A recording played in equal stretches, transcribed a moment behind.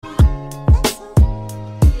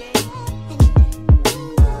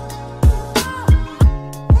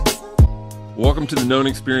Welcome to the Known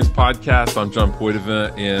Experience Podcast. I'm John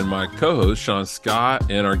Poitevin, and my co-host, Sean Scott,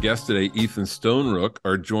 and our guest today, Ethan Stonerook,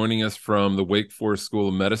 are joining us from the Wake Forest School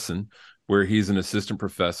of Medicine, where he's an assistant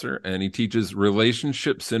professor, and he teaches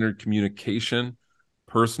relationship-centered communication,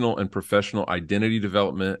 personal and professional identity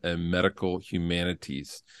development, and medical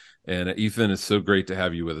humanities. And Ethan, it's so great to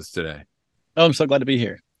have you with us today. Oh, I'm so glad to be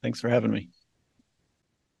here. Thanks for having me.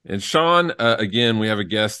 And Sean, again, we have a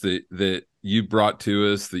guest that you brought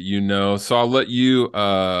to us that you know. So I'll let you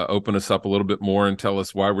open us up a little bit more and tell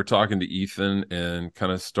us why we're talking to Ethan and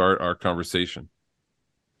kind of start our conversation.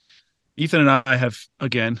 Ethan and I have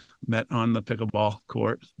again met on the pickleball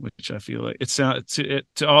court, which I feel like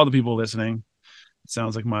to all the people listening, it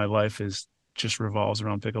sounds like my life is just revolves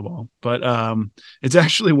around pickleball. But it's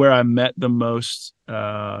actually where I met the most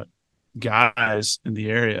guys in the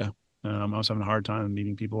area. I was having a hard time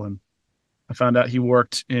meeting people, and I found out he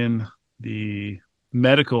worked in the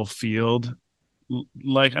medical field.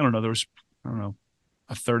 Like, I don't know,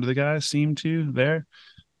 a third of the guys seemed to there.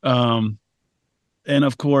 Um, and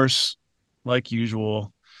of course, like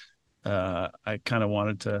usual, I kind of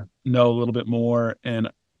wanted to know a little bit more. And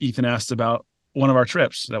Ethan asked about one of our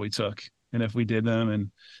trips that we took and if we did them. And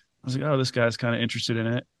I was like, oh, this guy's kind of interested in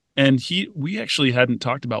it. And we actually hadn't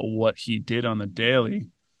talked about what he did on the daily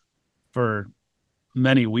for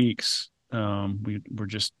many weeks. We were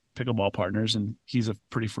just pickleball partners, and he's a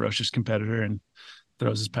pretty ferocious competitor and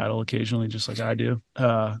throws his paddle occasionally, just like I do.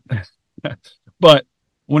 But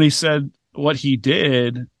when he said what he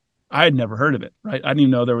did, I had never heard of it. Right? I didn't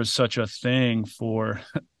even know there was such a thing for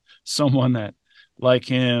someone that like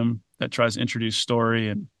him that tries to introduce story,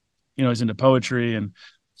 and he's into poetry and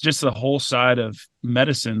just the whole side of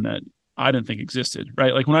medicine that I didn't think existed.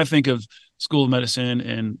 Right? Like when I think of School of Medicine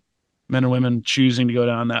and men and women choosing to go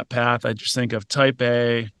down that path, I just think of type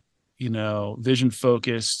A, vision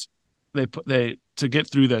focused. They to get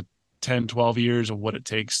through the 10, 12 years of what it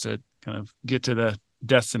takes to kind of get to the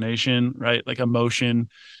destination, right? Like emotion,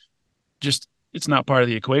 just it's not part of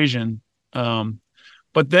the equation.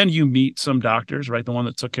 But then you meet some doctors, right? The one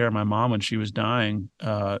that took care of my mom when she was dying,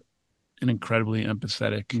 an incredibly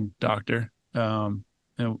empathetic doctor. And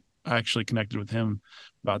I actually connected with him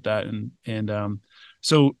about that.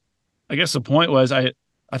 So I guess the point was I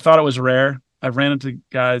thought it was rare. I've ran into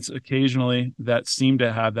guys occasionally that seem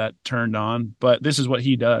to have that turned on, but this is what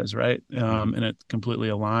he does, right? And it completely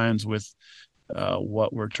aligns with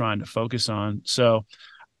what we're trying to focus on. So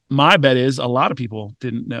my bet is a lot of people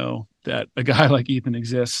didn't know that a guy like Ethan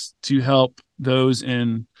exists to help those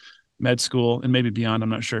in med school and maybe beyond. I'm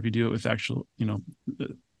not sure if you do it with actual,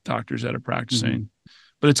 doctors that are practicing,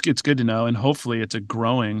 but it's good to know, and hopefully it's a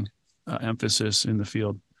growing emphasis in the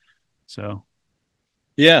field. So,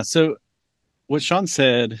 yeah. So what Sean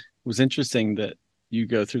said was interesting, that you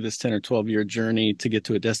go through this 10 or 12-year journey to get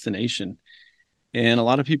to a destination. And a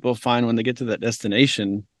lot of people find when they get to that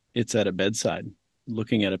destination, it's at a bedside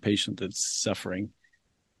looking at a patient that's suffering.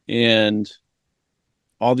 And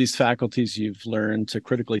all these faculties you've learned to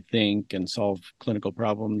critically think and solve clinical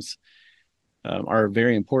problems are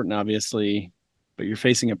very important, obviously, but you're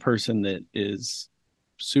facing a person that is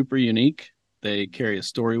super unique. They carry a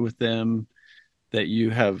story with them that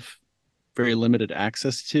you have very limited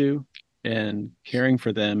access to, and caring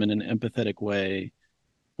for them in an empathetic way,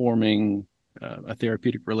 forming a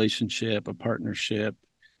therapeutic relationship, a partnership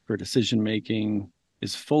for decision making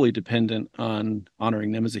is fully dependent on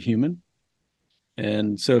honoring them as a human.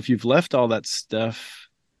 And so if you've left all that stuff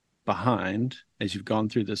behind as you've gone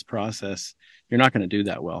through this process, you're not going to do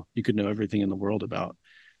that well. You could know everything in the world about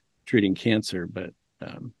treating cancer, but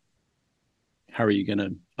how are you going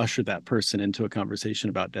to usher that person into a conversation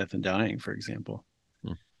about death and dying, for example?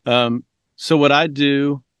 So what I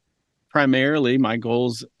do primarily, my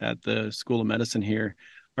goals at the School of Medicine here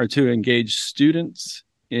are to engage students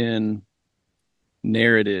in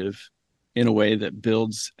narrative in a way that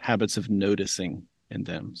builds habits of noticing in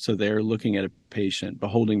them. So they're looking at a patient,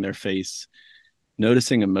 beholding their face,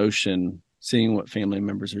 noticing emotion, seeing what family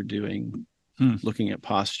members are doing, looking at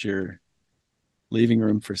posture, leaving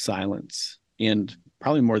room for silence, and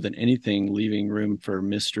probably more than anything, leaving room for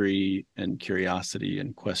mystery and curiosity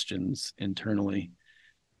and questions internally,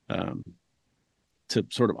 to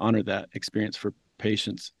sort of honor that experience for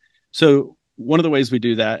patients. So one of the ways we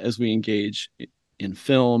do that is we engage in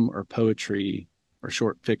film or poetry or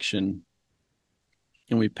short fiction,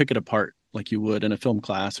 and we pick it apart like you would in a film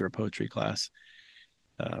class or a poetry class.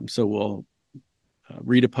 So we'll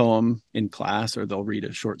read a poem in class, or they'll read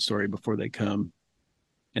a short story before they come,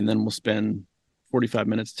 and then we'll spend 45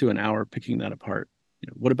 minutes to an hour picking that apart.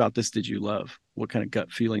 What about this did you love? What kind of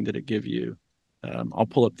gut feeling did it give you? I'll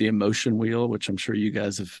pull up the emotion wheel, which I'm sure you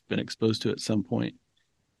guys have been exposed to at some point.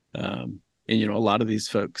 And a lot of these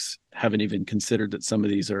folks haven't even considered that some of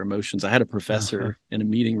these are emotions. I had a professor in a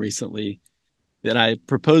meeting recently that I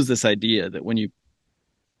proposed this idea that when you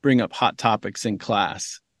bring up hot topics in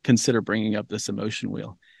class, consider bringing up this emotion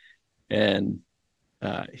wheel. And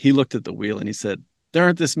he looked at the wheel and he said, there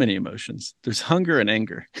aren't this many emotions. There's hunger and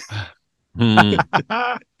anger. Hmm.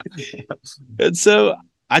 And so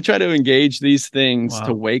I try to engage these things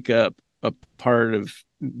to Wow. wake up a part of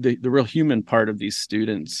the real human part of these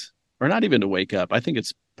students, or not even to wake up. I think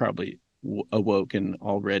it's probably awoken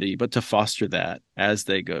already, but to foster that as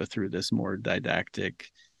they go through this more didactic,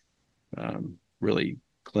 really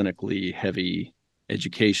clinically heavy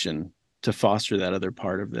education, to foster that other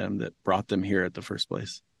part of them that brought them here at the first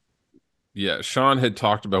place. Yeah, Sean had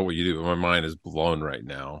talked about what you do, but my mind is blown right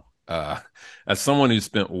now. As someone who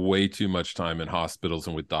spent way too much time in hospitals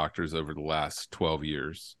and with doctors over the last 12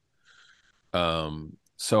 years,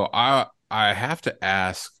 so I have to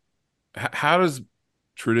ask, how does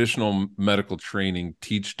traditional medical training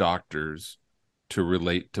teach doctors to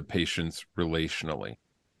relate to patients relationally?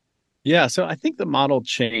 Yeah, so I think the model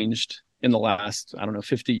changed in the last, I don't know,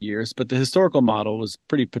 50 years, but the historical model was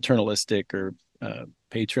pretty paternalistic or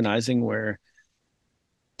patronizing, where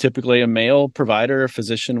typically a male provider, a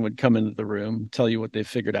physician would come into the room, tell you what they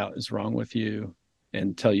figured out is wrong with you,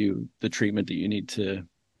 and tell you the treatment that you need to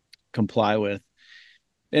comply with.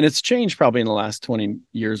 And it's changed probably in the last 20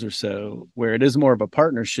 years or so, where it is more of a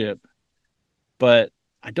partnership. But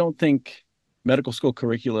I don't think medical school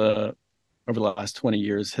curricula over the last 20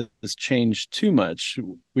 years has changed too much.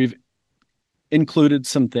 We've included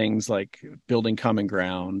some things like building common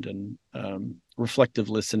ground and reflective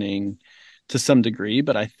listening to some degree,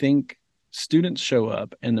 but I think students show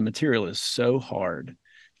up and the material is so hard.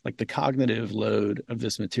 Like the cognitive load of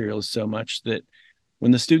this material is so much that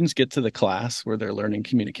when the students get to the class where they're learning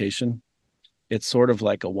communication, it's sort of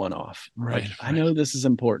like a one off. Right. Like, I know this is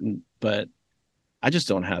important, but I just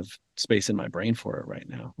don't have space in my brain for it right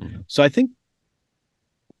now. Mm-hmm. So I think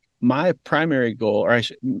my primary goal, or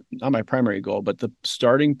not my primary goal, but the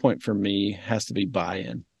starting point for me has to be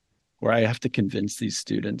buy-in, where I have to convince these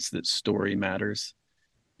students that story matters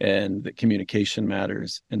and that communication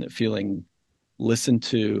matters and that feeling listened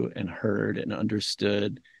to and heard and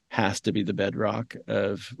understood has to be the bedrock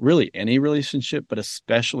of really any relationship, but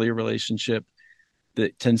especially a relationship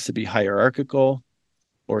that tends to be hierarchical,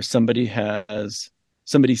 or somebody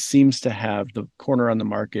seems to have the corner on the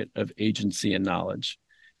market of agency and knowledge.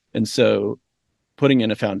 And so putting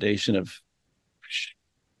in a foundation of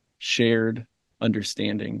shared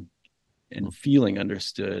understanding and feeling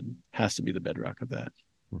understood has to be the bedrock of that.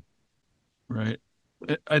 Right.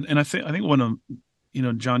 And I think one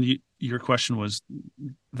of, John, your question was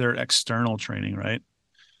their external training, right?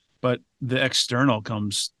 But the external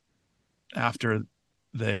comes after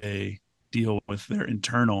they deal with their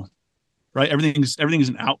internal, right? Everything's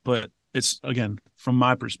an output. It's, again, from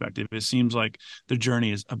my perspective, it seems like the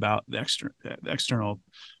journey is about the external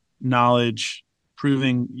knowledge,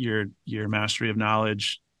 proving your mastery of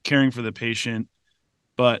knowledge, caring for the patient.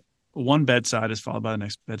 But one bedside is followed by the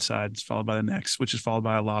next bedside, is followed by the next, which is followed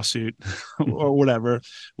by a lawsuit or whatever,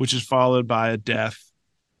 which is followed by a death.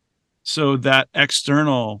 So that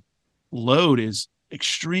external load is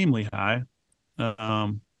extremely high.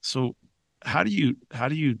 So how do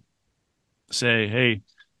you say, hey,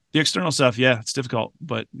 the external stuff, yeah, it's difficult,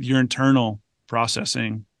 but your internal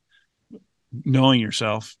processing, knowing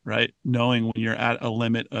yourself, right? Knowing when you're at a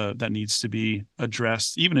limit that needs to be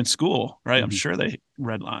addressed, even in school, right? Mm-hmm. I'm sure they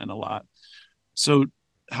redline a lot. So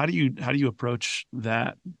how do you approach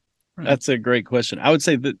that? Right? That's a great question. I would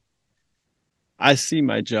say that I see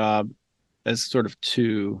my job as sort of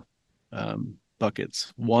two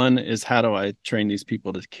buckets. One is, how do I train these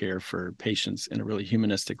people to care for patients in a really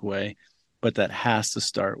humanistic way? But that has to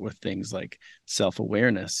start with things like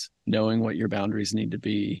self-awareness, knowing what your boundaries need to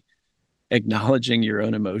be, acknowledging your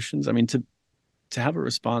own emotions. I mean, to have a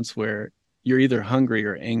response where you're either hungry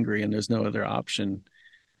or angry and there's no other option,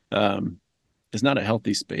 um, is not a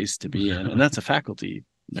healthy space to be in. And that's a faculty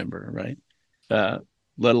member, right? Uh,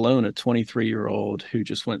 Let alone a 23-year-old who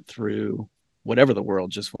just went through whatever the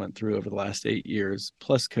world just went through over the last 8 years,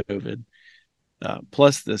 plus COVID,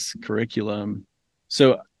 plus this curriculum.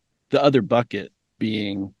 So the other bucket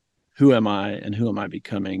being, who am I and who am I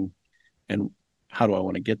becoming, and how do I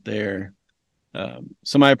want to get there?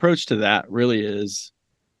 So my approach to that really is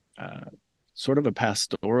sort of a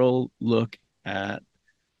pastoral look at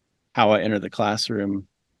how I enter the classroom,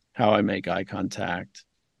 how I make eye contact,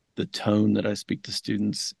 the tone that I speak to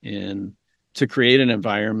students in, to create an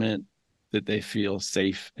environment that they feel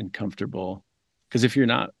safe and comfortable. Because if you're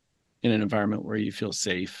not in an environment where you feel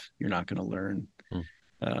safe, you're not going to learn.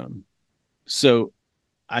 Hmm. So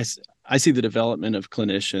I, I see the development of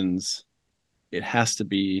clinicians. It has to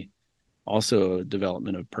be also a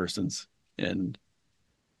development of persons. And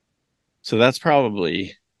so that's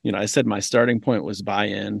probably, I said my starting point was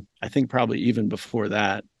buy-in. I think probably even before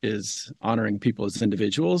that is honoring people as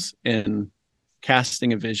individuals and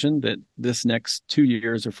casting a vision that this next 2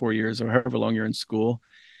 years or 4 years or however long you're in school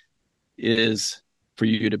is for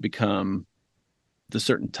you to become the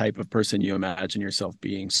certain type of person you imagine yourself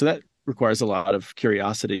being. So that requires a lot of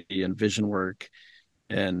curiosity and vision work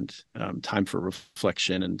and time for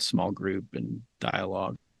reflection and small group and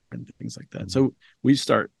dialogue and things like that. So we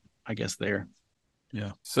start, I guess, there.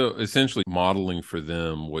 Yeah. So essentially modeling for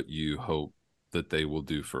them what you hope that they will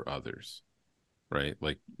do for others, right?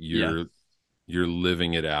 Like you're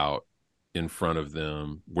living it out in front of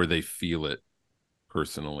them where they feel it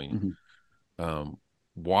personally.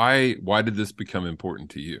 Why did this become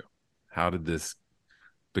important to you? How did this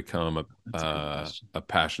become a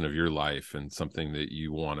passion of your life and something that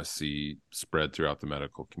you want to see spread throughout the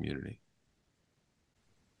medical community?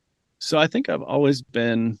 So I think I've always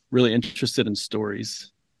been really interested in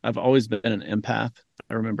stories. I've always been an empath.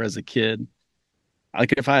 I remember as a kid,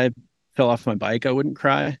 like if I fell off my bike, I wouldn't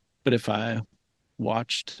cry. But if I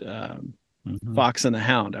watched Fox and the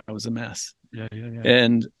Hound, I was a mess. Yeah.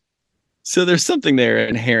 And so there's something there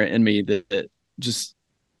inherent in me that just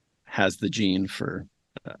has the gene for,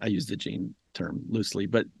 I use the gene term loosely,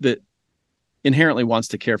 but that inherently wants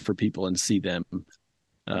to care for people and see them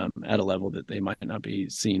at a level that they might not be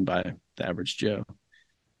seen by the average Joe.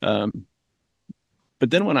 But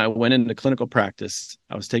then when I went into clinical practice,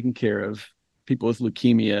 I was taking care of people with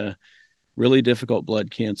leukemia, really difficult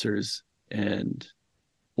blood cancers, and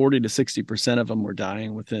 40 to 60% of them were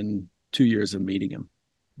dying within 2 years of meeting them.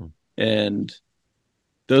 And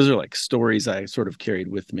those are like stories I sort of carried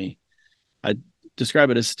with me. I describe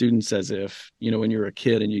it as students as if, when you're a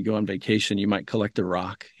kid and you go on vacation, you might collect a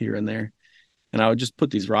rock here and there. And I would just put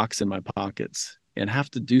these rocks in my pockets and have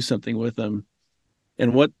to do something with them.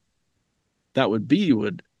 And what that would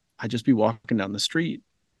I'd just be walking down the street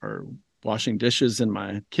or washing dishes in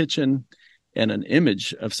my kitchen, and an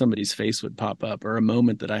image of somebody's face would pop up, or a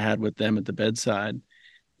moment that I had with them at the bedside,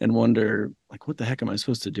 and wonder, like, what the heck am I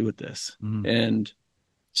supposed to do with this? And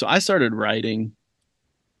so I started writing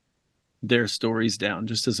their stories down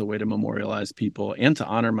just as a way to memorialize people and to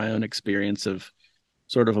honor my own experience of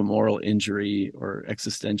sort of a moral injury or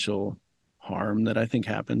existential harm that I think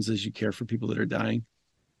happens as you care for people that are dying.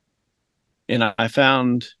 And I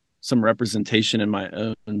found some representation in my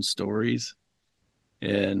own stories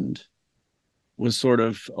and was sort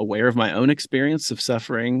of aware of my own experience of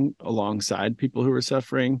suffering alongside people who were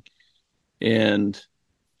suffering. And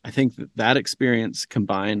I think that experience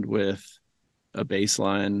combined with a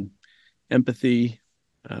baseline empathy,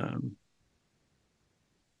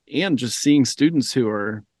 and just seeing students who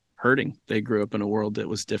are hurting. They grew up in a world that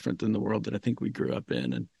was different than the world that I think we grew up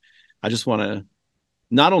in. And I just want to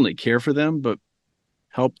not only care for them, but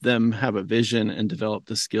help them have a vision and develop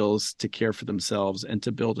the skills to care for themselves and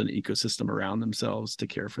to build an ecosystem around themselves to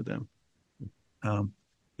care for them.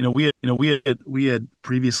 We had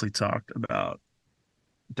previously talked about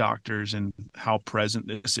doctors and how present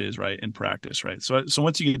this is, right, in practice, right? So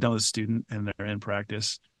once you get done with a student and they're in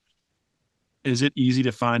practice, is it easy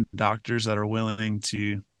to find doctors that are willing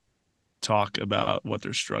to talk about what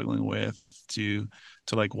they're struggling with, to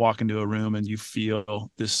like walk into a room and you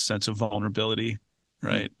feel this sense of vulnerability,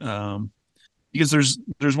 right? Because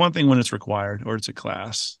there's one thing when it's required or it's a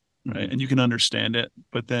class, right? And you can understand it,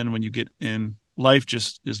 but then when you get in, life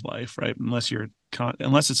just is life, right? Unless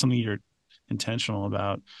it's something you're intentional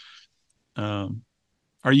about.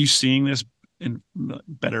 Are you seeing this in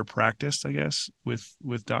better practice, I guess,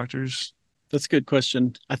 with doctors? That's a good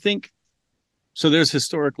question. I think so. There's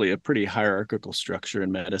historically a pretty hierarchical structure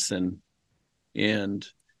in medicine, and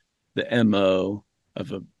the MO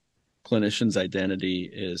of a clinician's identity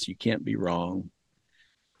is you can't be wrong.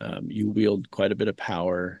 You wield quite a bit of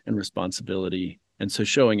power and responsibility, and so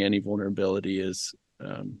showing any vulnerability is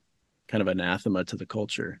kind of anathema to the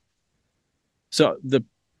culture. So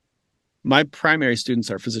my primary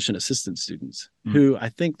students are physician assistant students who I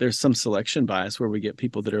think there's some selection bias where we get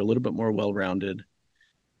people that are a little bit more well-rounded.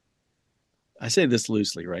 I say this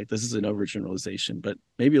loosely, right? This is an overgeneralization, but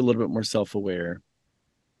maybe a little bit more self-aware,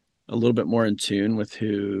 a little bit more in tune with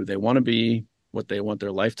who they want to be, what they want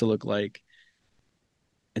their life to look like.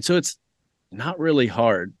 And so it's not really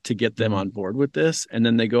hard to get them on board with this. And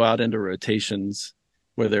then they go out into rotations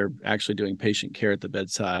where they're actually doing patient care at the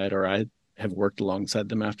bedside, or I have worked alongside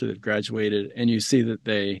them after they've graduated, and you see that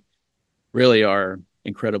they really are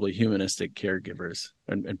incredibly humanistic caregivers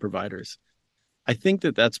and providers. I think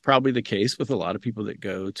that that's probably the case with a lot of people that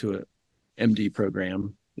go to a MD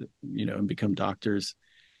program, and become doctors.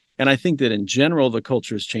 And I think that in general, the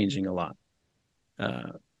culture is changing a lot.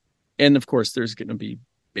 And of course, there's going to be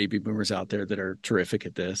baby boomers out there that are terrific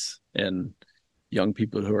at this and young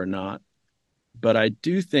people who are not. But I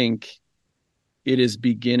do think it is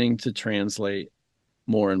beginning to translate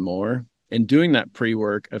more and more. And doing that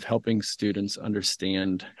pre-work of helping students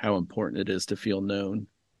understand how important it is to feel known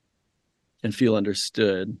and feel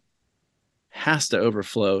understood has to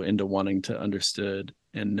overflow into wanting to understood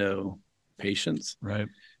and know patients. Right.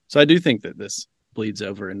 So I do think that this bleeds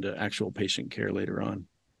over into actual patient care later on.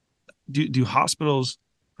 Do hospitals,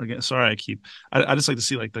 again, sorry, I just like to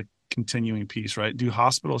see like the continuing piece, right? Do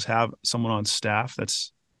hospitals have someone on staff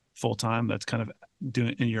that's full-time, that's kind of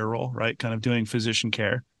doing in your role, right? Kind of doing physician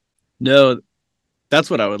care? No, that's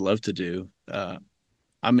what I would love to do.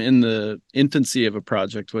 I'm in the infancy of a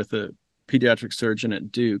project with a pediatric surgeon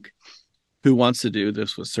at Duke who wants to do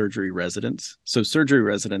this with surgery residents. So surgery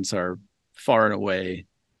residents are far and away,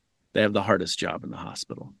 they have the hardest job in the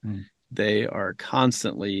hospital. Mm. They are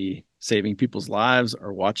constantly saving people's lives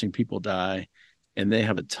or watching people die, and they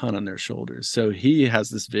have a ton on their shoulders. So he has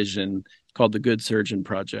this vision called the Good Surgeon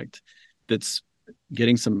Project that's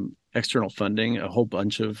getting some external funding, a whole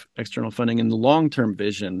bunch of external funding. And the long-term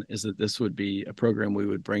vision is that this would be a program we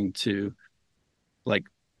would bring to like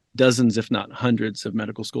dozens, if not hundreds, of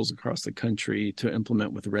medical schools across the country to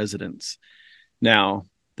implement with residents. Now,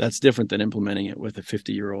 that's different than implementing it with a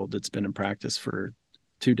 50-year-old that's been in practice for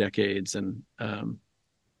 2 decades and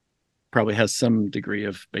probably has some degree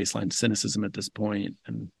of baseline cynicism at this point.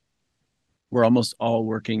 And we're almost all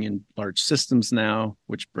working in large systems now,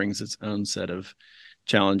 which brings its own set of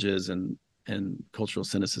challenges and cultural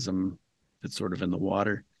cynicism that's sort of in the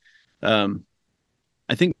water.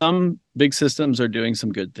 I think some big systems are doing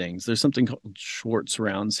some good things. There's something called Schwartz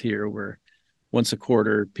rounds here where once a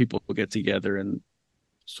quarter people will get together and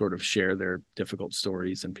sort of share their difficult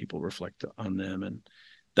stories and people reflect on them. And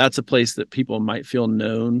that's a place that people might feel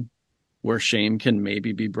known, where shame can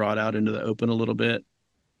maybe be brought out into the open a little bit.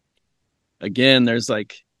 Again, there's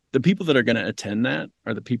like the people that are going to attend that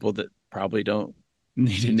are the people that probably don't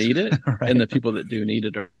need it. Right. And the people that do need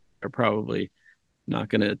it are probably not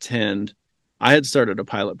going to attend. I had started a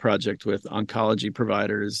pilot project with oncology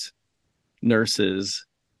providers, nurses,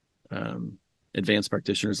 advanced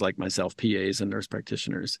practitioners like myself, PAs and nurse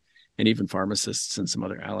practitioners, and even pharmacists and some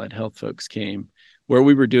other allied health folks came, where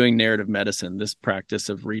we were doing narrative medicine, this practice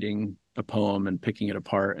of reading a poem and picking it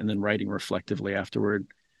apart and then writing reflectively afterward.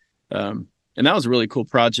 And that was a really cool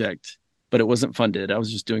project, but it wasn't funded. I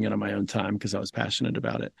was just doing it on my own time because I was passionate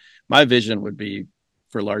about it. My vision would be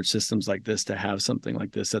for large systems like this to have something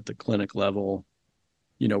like this at the clinic level,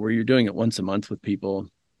 where you're doing it once a month with people,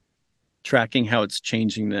 tracking how it's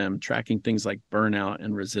changing them, tracking things like burnout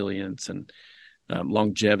and resilience and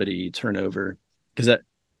longevity, turnover. Because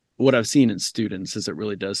what I've seen in students is it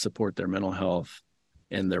really does support their mental health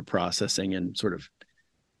and their processing and sort of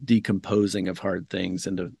decomposing of hard things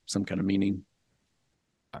into some kind of meaning.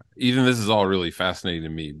 Even this is all really fascinating to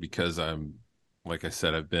me because like I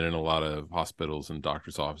said, I've been in a lot of hospitals and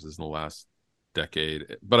doctor's offices in the last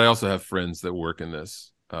decade, but I also have friends that work in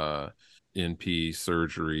this, NP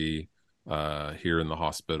surgery, here in the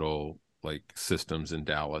hospital, like systems in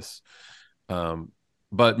Dallas.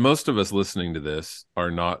 But most of us listening to this are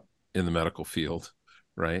not in the medical field,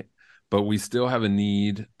 right? But we still have a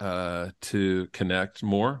need to connect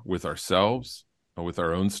more with ourselves, with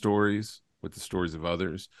our own stories, with the stories of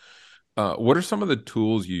others. What are some of the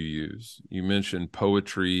tools you use? You mentioned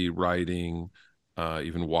poetry, writing,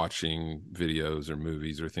 even watching videos or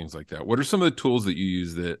movies or things like that. What are some of the tools that you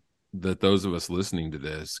use that those of us listening to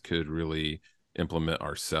this could really implement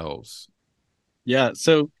ourselves? Yeah,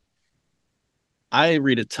 so I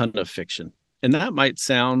read a ton of fiction, and that might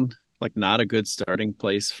sound like not a good starting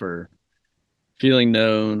place for feeling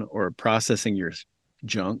known or processing your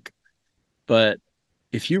junk. But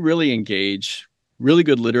if you really engage really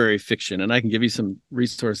good literary fiction, and I can give you some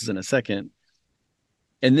resources in a second,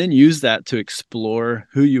 and then use that to explore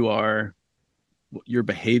who you are, your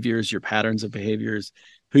behaviors, your patterns of behaviors,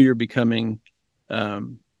 who you're becoming.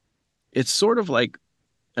 It's sort of like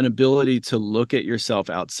an ability to look at yourself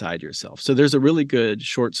outside yourself. So there's a really good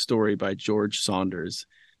short story by George Saunders,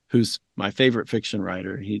 who's my favorite fiction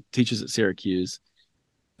writer. He teaches at Syracuse.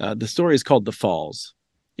 The story is called The Falls,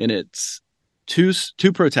 and it's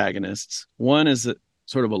two protagonists. One is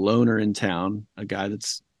sort of a loner in town, a guy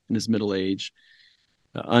that's in his middle age,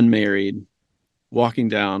 unmarried, walking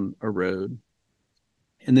down a road.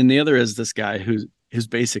 And then the other is this guy who's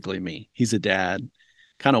basically me. He's a dad,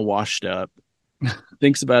 kind of washed up,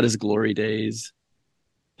 thinks about his glory days,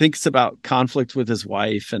 thinks about conflict with his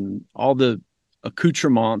wife and all the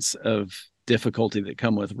accoutrements of difficulty that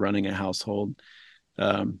come with running a household.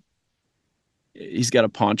 Um, he's got a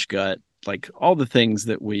paunch gut, like all the things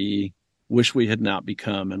that we wish we had not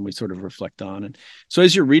become, and we sort of reflect on. And so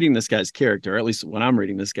as you're reading this guy's character, or at least when I'm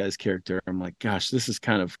reading this guy's character, I'm like, gosh, this is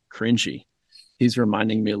kind of cringy. He's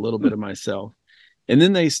reminding me a little bit of myself. And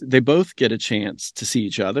then they both get a chance to see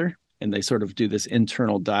each other, and they sort of do this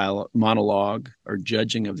internal dialogue, monologue, or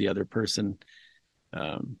judging of the other person.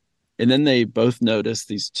 And then they both notice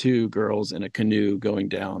these two girls in a canoe going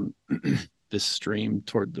down this stream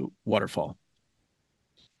toward the waterfall.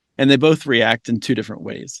 And they both react in two different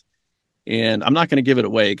ways. And I'm not going to give it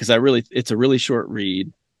away because it's a really short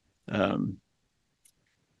read.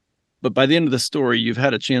 But by the end of the story, you've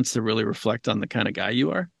had a chance to really reflect on the kind of guy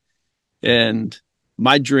you are. And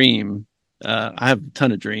my dream, I have a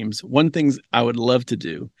ton of dreams. One thing I would love to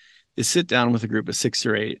do is sit down with a group of 6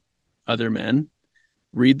 or 8 other men,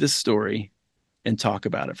 read this story, and talk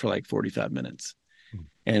about it for like 45 minutes.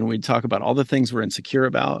 And we'd talk about all the things we're insecure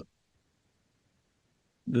about,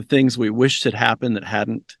 the things we wished had happened that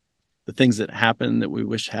hadn't, the things that happened that we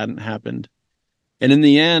wish hadn't happened. And in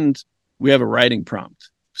the end, we have a writing prompt.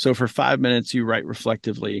 So for 5 minutes, you write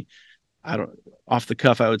reflectively. Off the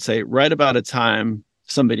cuff, I would say, write about a time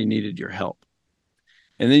somebody needed your help.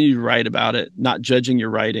 And then you write about it, not judging your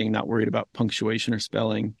writing, not worried about punctuation or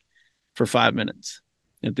spelling, for 5 minutes.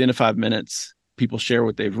 And at the end of 5 minutes, people share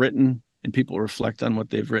what they've written and people reflect on what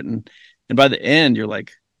they've written. And by the end, you're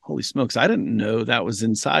like, holy smokes, I didn't know that was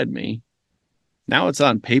inside me. Now it's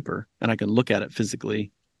on paper and I can look at it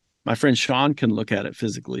physically. My friend Sean can look at it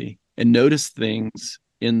physically and notice things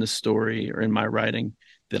in the story or in my writing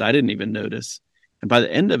that I didn't even notice. And by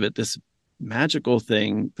the end of it, this magical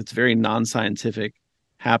thing that's very non-scientific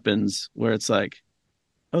happens where it's like,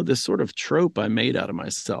 oh, this sort of trope I made out of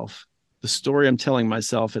myself, the story I'm telling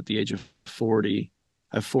myself at the age of 40,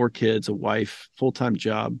 I have 4 kids, a wife, full-time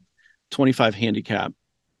job, 25 handicap.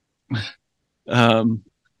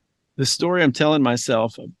 The story I'm telling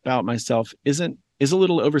myself about myself is a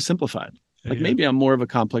little oversimplified. Like maybe I'm more of a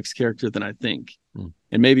complex character than I think,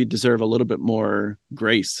 and maybe deserve a little bit more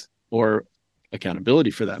grace or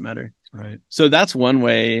accountability for that matter. Right. So that's one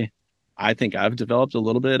way I think I've developed a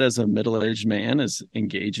little bit as a middle-aged man, is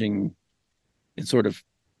engaging in sort of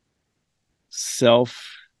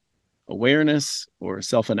self-awareness or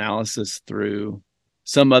self-analysis through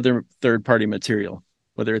some other third-party material,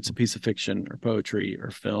 whether it's a piece of fiction or poetry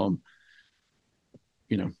or film.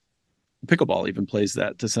 You know, pickleball even plays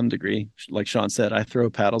that to some degree. Like Sean said, I throw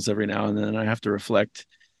paddles every now and then. I have to reflect,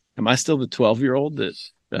 am I still the 12-year-old that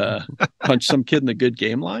punched some kid in the good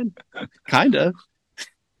game line? Kind of.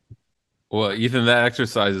 Well, Ethan, that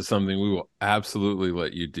exercise is something we will absolutely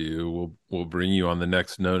let you do. We'll bring you on the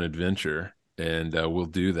next known adventure, and we'll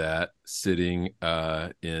do that sitting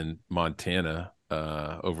in Montana,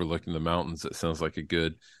 overlooking the mountains. That sounds like a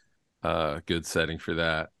good setting for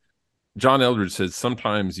that. John Eldredge says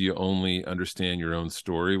sometimes you only understand your own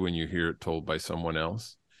story when you hear it told by someone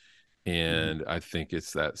else, and I think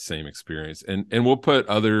it's that same experience. And we'll put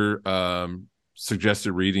other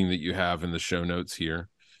suggested reading that you have in the show notes here.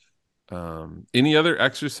 Any other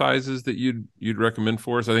exercises that you'd recommend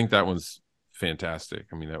for us? I think that one's fantastic.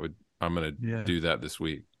 I mean, I'm going to do that this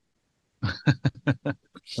week. Let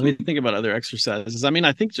me think about other exercises. I mean,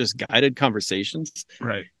 I think just guided conversations,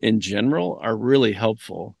 right, in general are really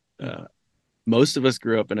helpful. Most of us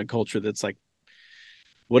grew up in a culture that's like,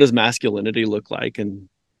 what does masculinity look like? And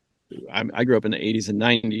I grew up in the 80s and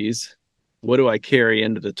 90s. What do I carry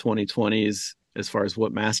into the 2020s as far as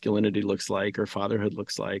what masculinity looks like, or fatherhood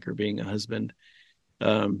looks like, or being a husband?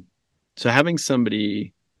 So having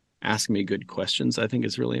somebody ask me good questions, I think,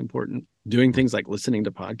 is really important. Doing things like listening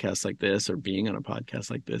to podcasts like this or being on a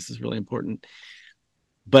podcast like this is really important.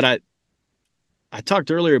 But I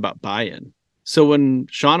talked earlier about buy-in. So when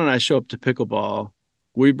Sean and I show up to pickleball,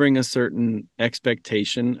 we bring a certain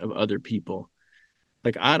expectation of other people.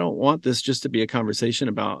 Like, I don't want this just to be a conversation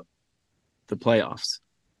about the playoffs.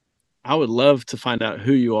 I would love to find out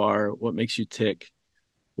who you are, what makes you tick.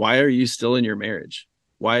 Why are you still in your marriage?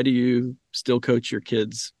 Why do you still coach your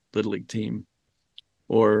kids' Little League team?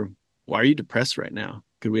 Or why are you depressed right now?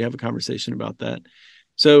 Could we have a conversation about that?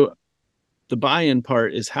 So the buy-in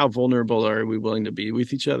part is, how vulnerable are we willing to be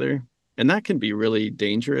with each other? And that can be really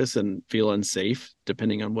dangerous and feel unsafe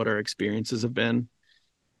depending on what our experiences have been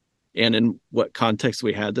and in what context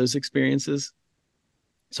we had those experiences.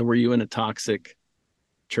 So were you in a toxic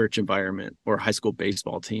church environment or high school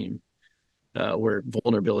baseball team, where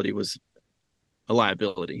vulnerability was a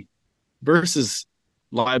liability, versus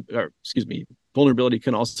vulnerability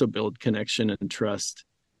can also build connection and trust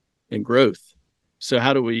and growth. So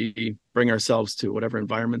how do we bring ourselves to whatever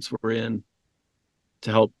environments we're in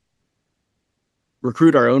to help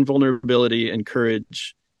recruit our own vulnerability and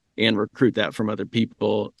courage and recruit that from other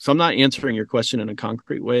people? So I'm not answering your question in a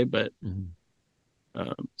concrete way, but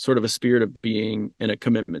sort of a spirit of being and a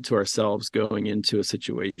commitment to ourselves going into a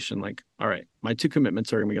situation like, all right, my two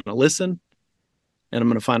commitments are I'm going to listen and I'm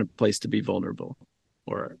going to find a place to be vulnerable,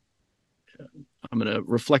 or I'm going to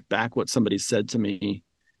reflect back what somebody said to me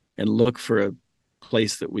and look for a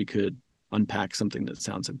place that we could unpack something that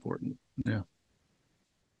sounds important. Yeah.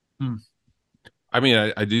 I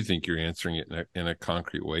mean, I do think you're answering it in a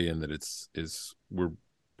concrete way, in that we're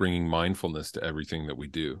bringing mindfulness to everything that we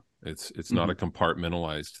do. It's not a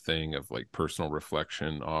compartmentalized thing of like personal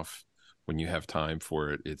reflection off when you have time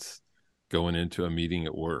for it. It's going into a meeting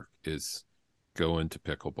at work, it's going to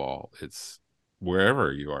pickleball, it's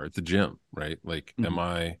wherever you are at the gym, right? Like, am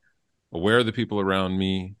I aware of the people around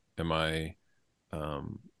me? Am I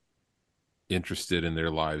interested in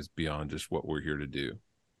their lives beyond just what we're here to do?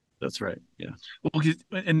 That's right. Yeah. Well,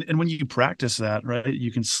 and when you practice that, right,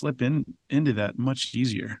 you can slip into that much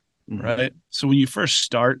easier, right? So when you first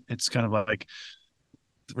start, it's kind of like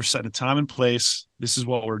we're setting a time and place. This is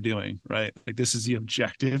what we're doing, right? Like this is the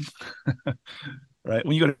objective, right?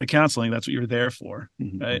 When you go to counseling, that's what you're there for,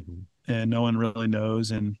 right? And no one really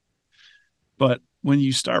knows. But when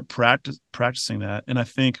you start practicing that, and I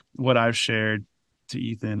think what I've shared to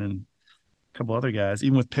Ethan and a couple other guys,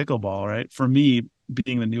 even with pickleball, right? For me,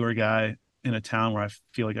 being the newer guy in a town where I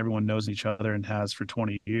feel like everyone knows each other and has for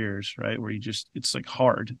 20 years, right? Where it's like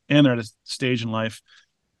hard. And they're at a stage in life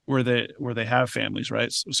where they have families, right?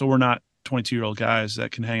 So we're not 22-year-old guys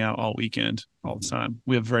that can hang out all weekend, all the time.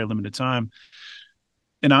 We have very limited time.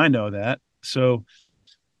 And I know that. So,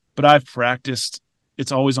 but I've practiced,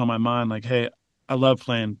 it's always on my mind, like, hey, I love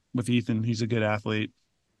playing with Ethan. He's a good athlete.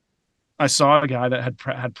 I saw a guy that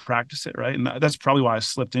had practiced it, right, and that's probably why I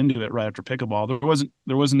slipped into it right after pickleball.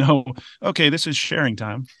 There was no, okay, this is sharing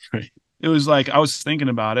time. Right. It was like I was thinking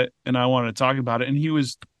about it and I wanted to talk about it, and he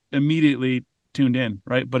was immediately tuned in,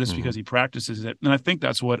 right? But it's because he practices it, and I think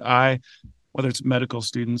that's what whether it's medical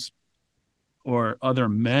students or other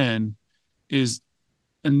men, is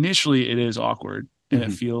initially it is awkward and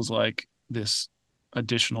it feels like this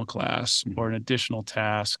additional class or an additional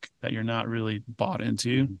task that you're not really bought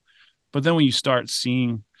into. But then when you start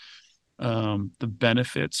seeing the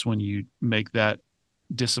benefits, when you make that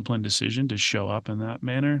disciplined decision to show up in that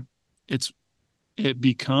manner, it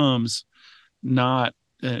becomes not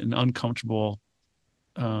an uncomfortable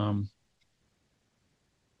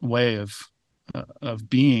way of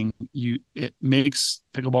being. It makes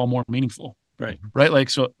pickleball more meaningful, right? Like,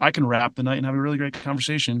 so I can wrap the night and have a really great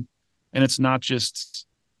conversation, and it's not just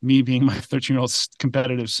me being my 13-year-old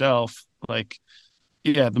competitive self, like,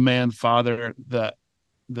 yeah, the man, father,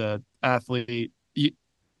 the athlete.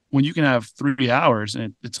 When you can have 3 hours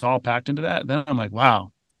and it's all packed into that, then I'm like,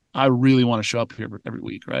 wow, I really want to show up here every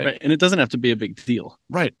week, right? And it doesn't have to be a big deal.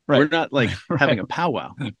 Right. We're not like having a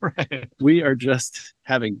powwow. Right. We are just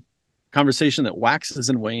having conversation that waxes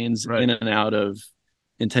and wanes in and out of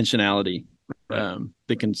intentionality.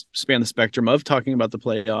 That can span the spectrum of talking about the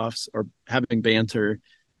playoffs or having banter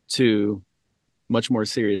to much more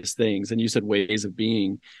serious things. And you said ways of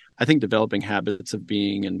being. I think developing habits of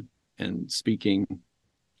being and speaking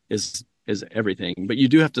is everything. But you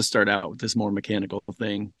do have to start out with this more mechanical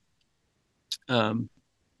thing.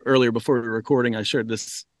 Earlier, before we were recording, I shared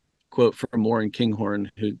this quote from Warren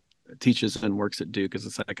Kinghorn, who teaches and works at Duke as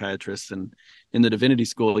a psychiatrist. And in the divinity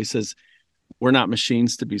school, he says, we're not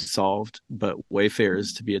machines to be solved, but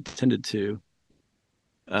wayfarers to be attended to.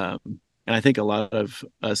 And I think a lot of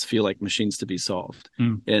us feel like machines to be solved.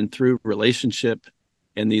 And through relationship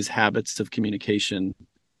and these habits of communication,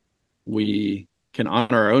 we can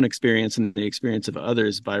honor our own experience and the experience of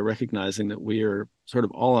others by recognizing that we are sort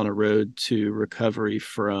of all on a road to recovery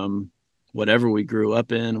from whatever we grew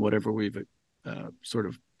up in, whatever we've sort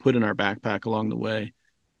of put in our backpack along the way.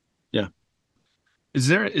 Yeah. Is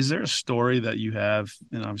there a story that you have,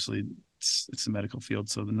 and obviously it's the medical field,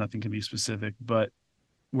 so nothing can be specific, but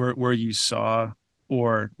where you saw,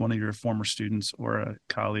 or one of your former students or a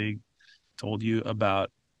colleague told you about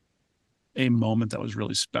a moment that was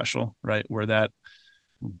really special, right? Where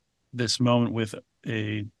this moment with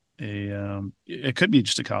it could be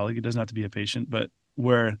just a colleague, it doesn't have to be a patient, but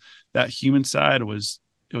where that human side was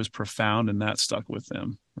profound and that stuck with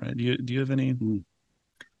them, right? Do you have any?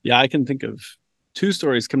 Yeah, I can think of two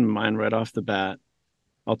stories come to mind right off the bat.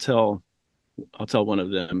 I'll tell one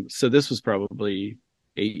of them. So this was probably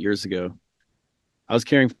 8 years ago. I was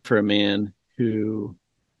caring for a man who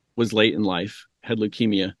was late in life, had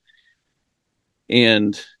leukemia,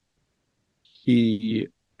 and he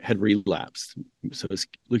had relapsed. So his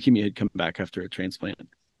leukemia had come back after a transplant.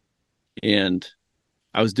 And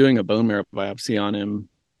I was doing a bone marrow biopsy on him.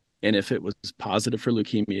 And if it was positive for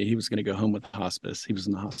leukemia, he was going to go home with hospice. He was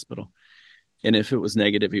in the hospital. And if it was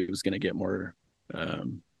negative, he was going to get more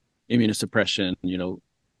immunosuppression,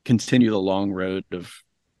 continue the long road of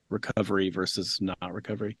recovery versus not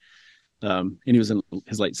recovery. And he was in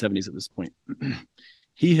his late 70s at this point.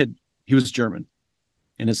 he was German,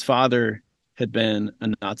 and his father had been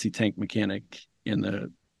a Nazi tank mechanic in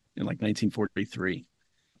like 1943.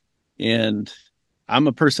 And I'm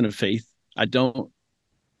a person of faith. I don't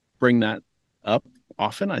bring that up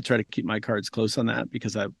often. I try to keep my cards close on that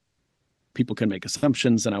because people can make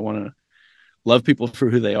assumptions, and I want to love people for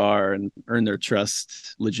who they are and earn their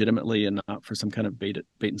trust legitimately and not for some kind of bait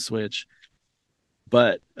and switch.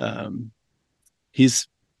 But he's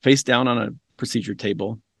face down on a procedure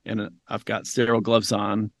table, and I've got sterile gloves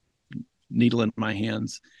on, needle in my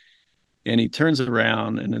hands. And he turns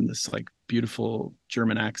around, and in this like beautiful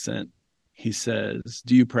German accent, he says,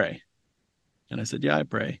 "Do you pray?" And I said, "Yeah, I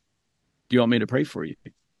pray. Do you want me to pray for you?"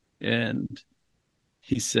 And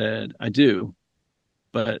he said, "I do,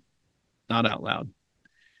 but not out loud."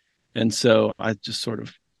 And so I just sort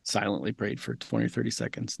of silently prayed for 20 or 30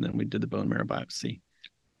 seconds. And then we did the bone marrow biopsy.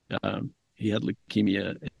 He had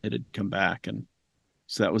leukemia. It had come back. And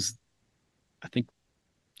so that was, I think,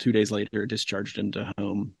 2 days later, discharged him to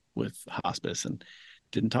home with hospice and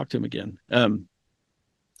didn't talk to him again.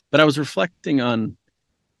 But I was reflecting on,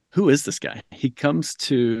 who is this guy? He comes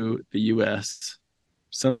to the US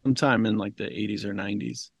sometime in like the 80s or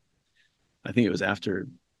 90s. I think it was after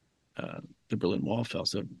the Berlin Wall fell,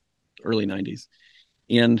 so early 90s.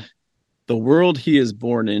 And the world he is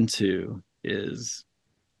born into is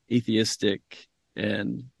atheistic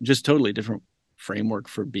and just totally different framework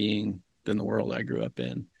for being than the world I grew up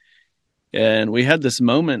in. And we had this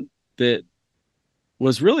moment that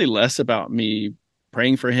was really less about me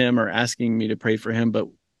praying for him or asking me to pray for him, but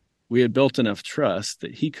we had built enough trust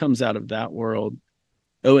that he comes out of that world.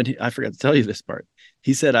 Oh, and I forgot to tell you this part.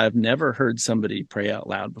 He said, "I've never heard somebody pray out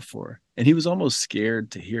loud before." And he was almost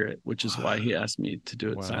scared to hear it, which is why he asked me to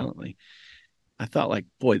do it silently. I thought, like,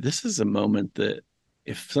 boy, this is a moment that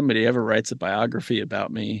if somebody ever writes a biography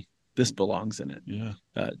about me, this belongs in it. Yeah.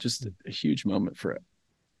 Just a huge moment for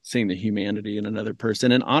seeing the humanity in another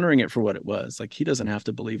person and honoring it for what it was. Like, he doesn't have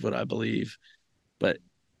to believe what I believe, but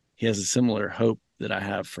he has a similar hope that I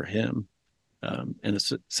have for him, and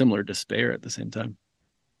a similar despair at the same time.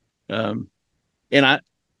 And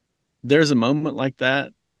there's a moment like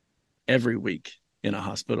that every week in a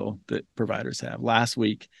hospital that providers have. Last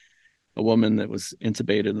week, a woman that was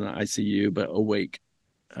intubated in the ICU but awake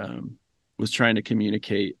was trying to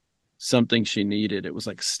communicate something she needed. It was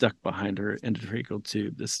like stuck behind her endotracheal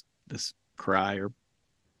tube, this cry or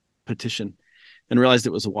petition, and realized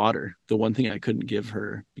it was water, the one thing I couldn't give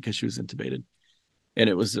her because she was intubated. And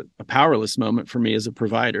it was a powerless moment for me as a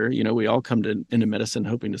provider. We all come into medicine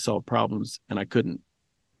hoping to solve problems, and I couldn't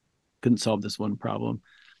solve this one problem.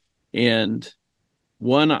 And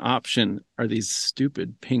one option are these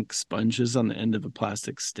stupid pink sponges on the end of a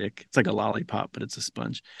plastic stick. It's like a lollipop, but it's a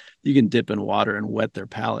sponge. You can dip in water and wet their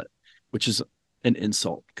palate, which is an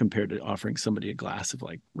insult compared to offering somebody a glass of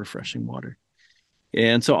like refreshing water.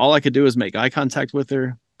 And so all I could do was make eye contact with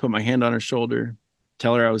her, put my hand on her shoulder,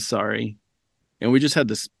 tell her I was sorry. And we just had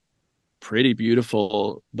this pretty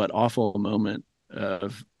beautiful but awful moment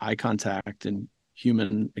of eye contact and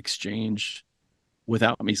human exchange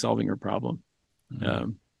without me solving her problem.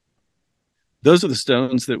 Mm-hmm. Those are the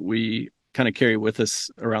stones that we kind of carry with us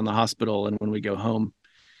around the hospital and when we go home.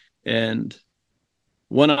 And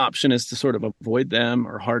one option is to sort of avoid them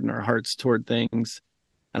or harden our hearts toward things.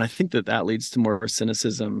 And I think that leads to more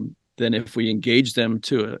cynicism than if we engage them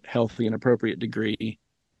to a healthy and appropriate degree,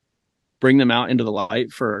 bring them out into the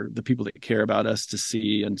light for the people that care about us to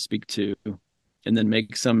see and speak to, and then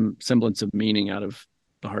make some semblance of meaning out of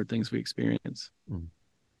the hard things we experience.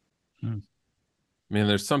 Mm-hmm. Man,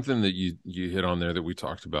 there's something that you hit on there that we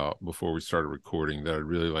talked about before we started recording that I'd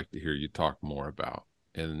really like to hear you talk more about.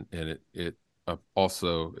 And it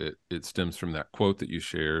also stems from that quote that you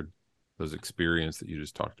shared, those experience that you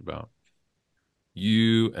just talked about.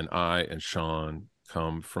 You and I and Sean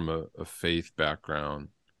come from a faith background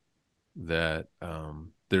that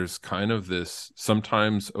there's kind of this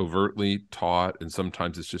sometimes overtly taught and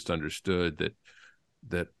sometimes it's just understood that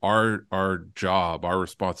our job, our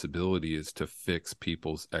responsibility is to fix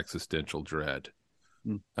people's existential dread.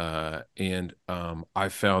 And I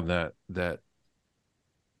found that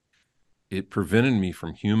it prevented me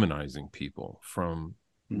from humanizing people, from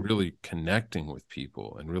really connecting with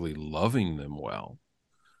people and really loving them well.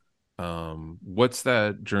 What's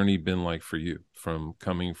that journey been like for you, from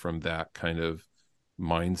coming from that kind of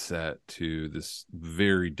mindset to this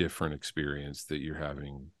very different experience that you're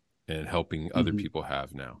having and helping other people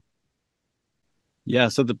have now? Yeah,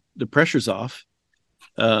 so the pressure's off.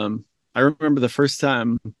 I remember the first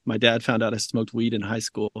time my dad found out I smoked weed in high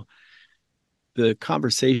school. The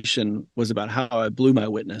conversation was about how I blew my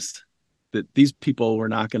witness, that these people were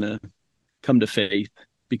not going to come to faith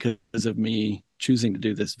because of me choosing to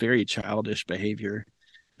do this very childish behavior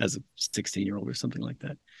as a 16-year-old or something like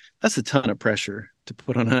that. That's a ton of pressure to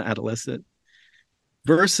put on an adolescent.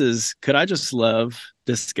 Versus, could I just love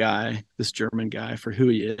this guy, this German guy, for who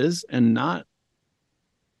he is and not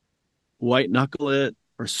white knuckle it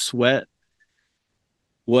or sweat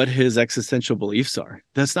what his existential beliefs are?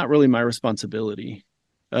 That's not really my responsibility.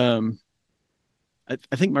 I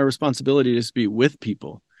think my responsibility is to be with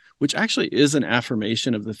people, which actually is an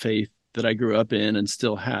affirmation of the faith that I grew up in and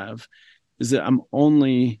still have, is that I'm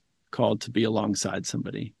only called to be alongside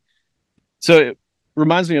somebody. So it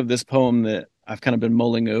reminds me of this poem that I've kind of been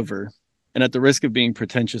mulling over. And at the risk of being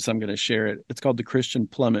pretentious, I'm going to share it. It's called The Christian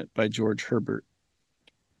Plummet by George Herbert.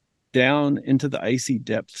 Down into the icy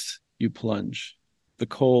depths you plunge, the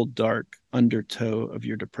cold, dark undertow of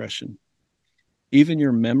your depression. Even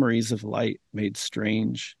your memories of light made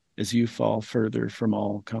strange as you fall further from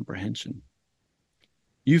all comprehension.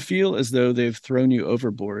 You feel as though they've thrown you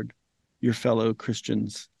overboard, your fellow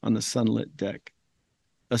Christians on the sunlit deck,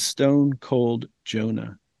 a stone-cold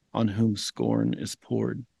Jonah on whom scorn is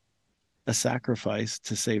poured, a sacrifice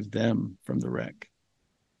to save them from the wreck.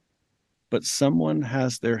 But someone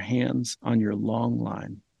has their hands on your long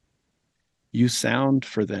line. You sound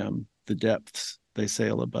for them the depths they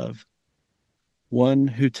sail above. One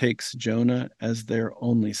who takes Jonah as their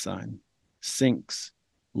only sign sinks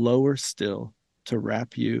lower still to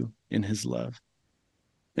wrap you in his love.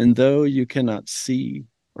 And though you cannot see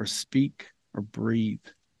or speak or breathe,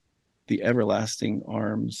 the everlasting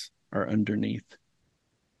arms are underneath.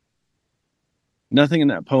 Nothing in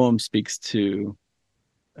that poem speaks to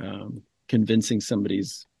convincing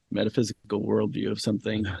somebody's metaphysical worldview of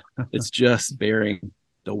something. It's just bearing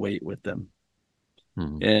the weight with them.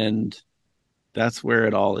 And that's where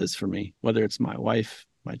it all is for me, whether it's my wife,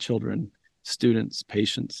 my children, students,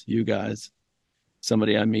 patients, you guys,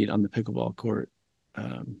 somebody I meet on the pickleball court.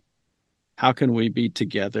 How can we be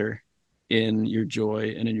together in your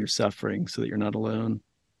joy and in your suffering so that you're not alone?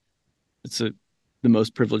 It's the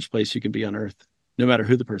most privileged place you can be on earth, no matter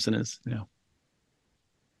who the person is. Yeah.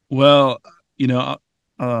 Well,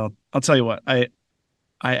 I'll tell you what, I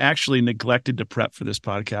actually neglected to prep for this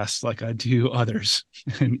podcast like I do others.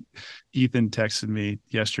 And Ethan texted me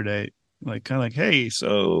yesterday, hey,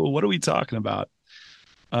 so what are we talking about?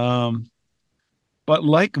 But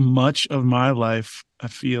like much of my life, I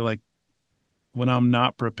feel like when I'm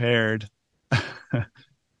not prepared,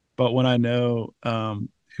 but when I know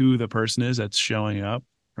who the person is that's showing up,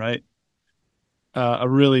 right? A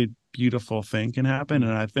really beautiful thing can happen.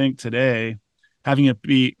 And I think today, having it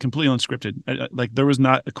be completely unscripted, like there was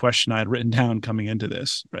not a question I had written down coming into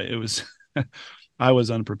this, right? It was, I was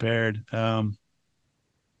unprepared.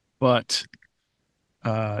 But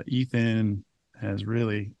Ethan has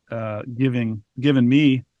really given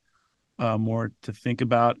me more to think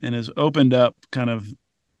about and has opened up kind of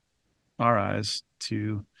our eyes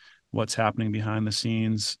to what's happening behind the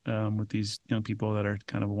scenes with these young people that are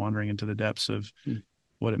kind of wandering into the depths of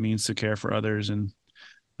what it means to care for others. And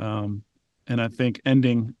I think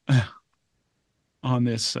ending on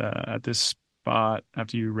this at this spot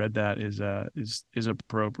after you read that is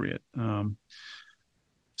appropriate.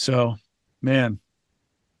 So, man,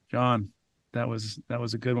 John, that was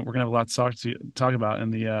a good one. We're gonna have a lot to talk about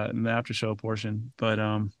in the after show portion, but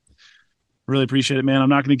really appreciate it, man. I'm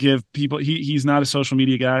not going to give people, he's not a social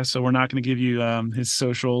media guy, so we're not going to give you his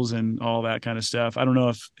socials and all that kind of stuff. I don't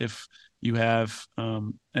know if you have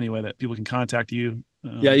any way that people can contact you.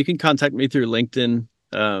 Yeah, you can contact me through LinkedIn.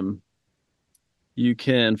 You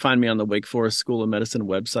can find me on the Wake Forest School of Medicine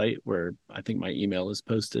website, where I think my email is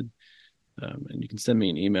posted. And you can send me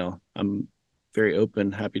an email. I'm very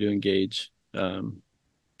open, happy to engage.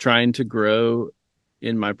 Trying to grow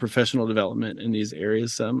in my professional development in these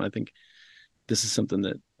areas some. I think this is something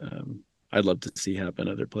that I'd love to see happen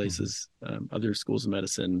other places, other schools of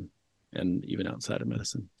medicine, and even outside of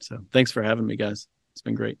medicine. So thanks for having me, guys. It's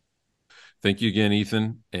been great. thank you again,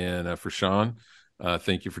 Ethan. And for Sean,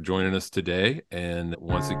 thank you for joining us today. And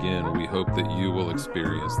once again, we hope that you will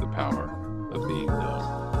experience the power of being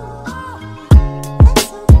known.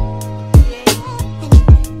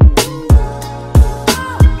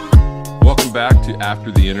 Welcome back to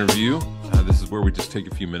After the Interview. This is where we just take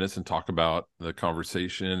a few minutes and talk about the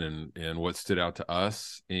conversation and what stood out to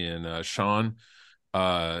us. And Sean,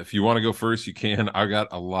 if you want to go first, you can. I got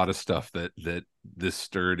a lot of stuff that this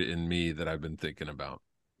stirred in me that I've been thinking about.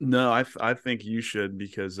 No, I think you should,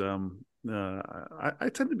 because I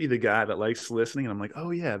tend to be the guy that likes listening, and I'm like,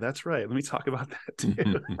 oh yeah, that's right. Let me talk about that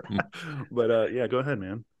too. But yeah, go ahead,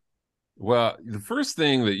 man. Well, the first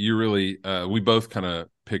thing that you really we both kind of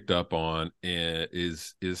picked up on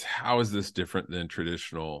is how is this different than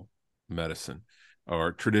traditional medicine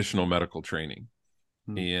or traditional medical training?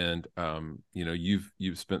 And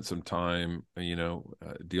you've spent some time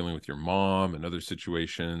dealing with your mom and other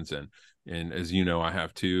situations, and as you know, I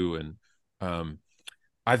have too. And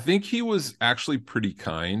I think he was actually pretty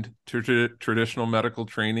kind to traditional medical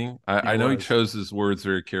training. I know he chose his words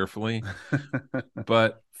very carefully,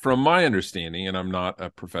 but from my understanding, and I'm not a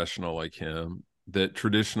professional like him, that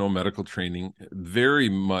traditional medical training very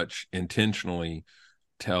much intentionally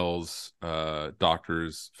tells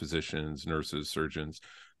doctors, physicians, nurses, surgeons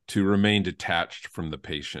to remain detached from the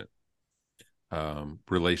patient,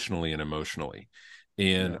 relationally and emotionally.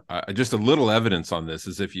 And just a little evidence on this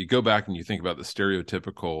is if you go back and you think about the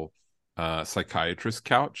stereotypical psychiatrist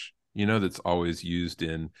couch, that's always used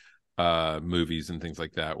in movies and things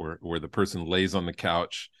like that, where the person lays on the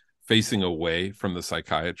couch facing away from the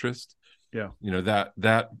psychiatrist.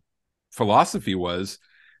 That philosophy was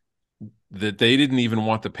that they didn't even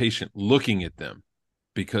want the patient looking at them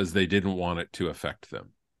because they didn't want it to affect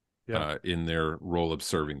them in their role of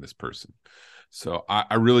serving this person. So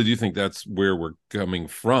I really do think that's where we're coming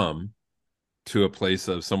from, to a place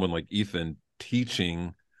of someone like Ethan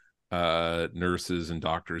teaching nurses and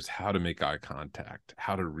doctors how to make eye contact,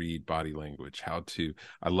 how to read body language,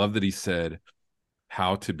 I love that he said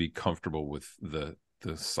how to be comfortable with the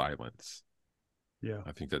silence.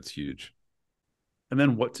 I think that's huge. And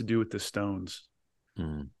then what to do with the stones,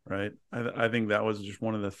 right? I think that was just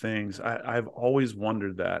one of the things I've always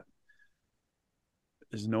wondered, that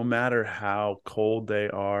is, no matter how cold they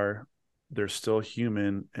are, they're still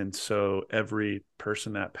human. And so every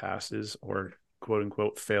person that passes, or quote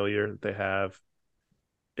unquote failure that they have,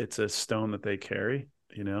 it's a stone that they carry,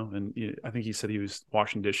 and I think he said he was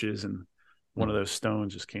washing dishes and one of those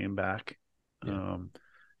stones just came back.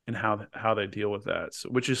 And how they deal with that,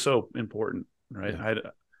 which is so important, right?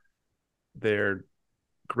 They're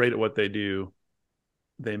great at what they do.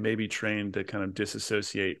 They may be trained to kind of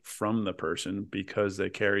disassociate from the person because they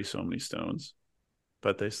carry so many stones,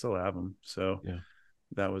 but they still have them. So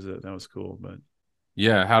that was cool. But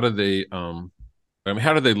how do they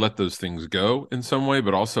how do they let those things go in some way,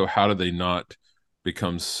 but also how do they not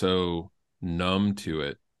become so numb to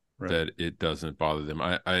it that it doesn't bother them?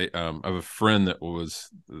 I have a friend that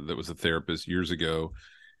was a therapist years ago,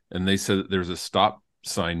 and they said that there's a stop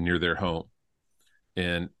sign near their home.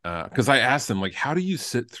 And because I asked them, like, how do you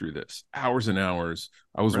sit through this hours and hours?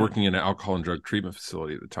 I was working in an alcohol and drug treatment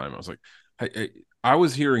facility at the time. I was like, I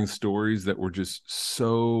was hearing stories that were just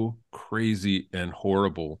so crazy and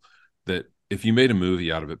horrible that if you made a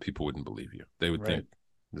movie out of it, people wouldn't believe you. They would think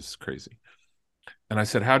this is crazy. And I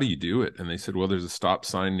said, how do you do it? And they said, well, there's a stop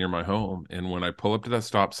sign near my home. And when I pull up to that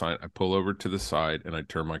stop sign, I pull over to the side and I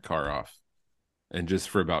turn my car off. And just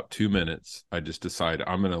for about 2 minutes, I just decide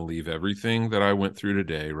I'm going to leave everything that I went through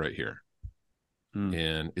today right here.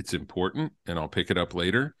 And it's important, and I'll pick it up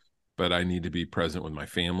later, but I need to be present with my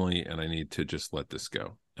family, and I need to just let this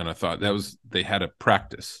go. And I thought they had a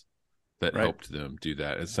practice that helped them do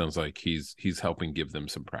that. It sounds like he's helping give them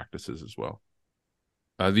some practices as well.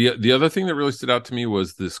 The other thing that really stood out to me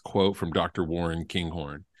was this quote from Dr. Warren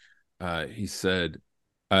Kinghorn. He said,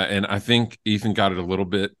 and I think Ethan got it a little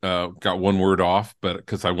bit, got one word off, but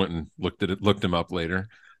because I went and looked him up later.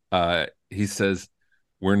 He says,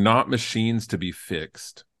 we're not machines to be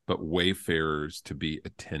fixed, but wayfarers to be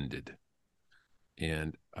attended.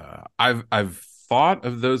 And I've thought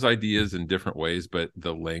of those ideas in different ways, but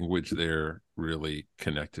the language there really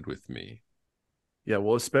connected with me. Yeah,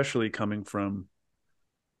 well, especially coming from,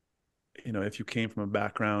 if you came from a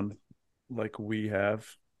background like we have,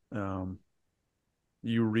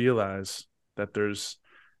 you realize that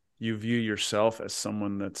you view yourself as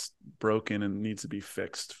someone that's broken and needs to be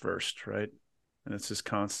fixed first, right? And it's this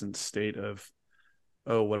constant state of,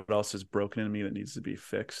 oh, what else is broken in me that needs to be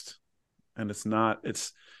fixed? And it's not,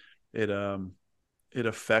 it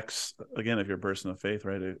affects, again, if you're a person of faith,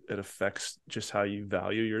 right, it affects just how you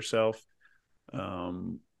value yourself,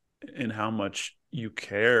 and how much you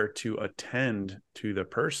care to attend to the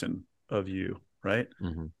person of you, right?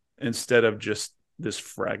 Mm-hmm. Instead of just this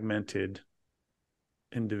fragmented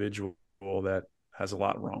individual that has a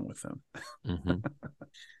lot wrong with them. Mm-hmm.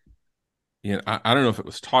 Yeah, I don't know if it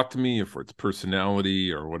was taught to me, if it's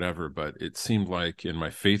personality or whatever, but it seemed like in my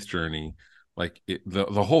faith journey, like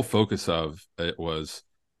the whole focus of it was,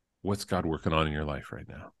 what's God working on in your life right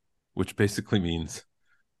now? Which basically means,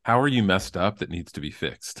 how are you messed up that needs to be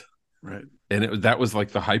fixed? Right. And that was like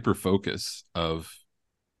the hyper focus of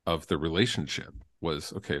the relationship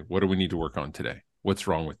was, okay, what do we need to work on today? What's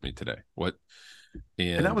wrong with me today?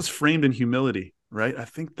 And that was framed in humility, right? I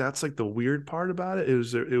think that's like the weird part about it. It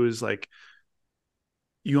was like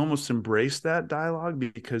you almost embraced that dialogue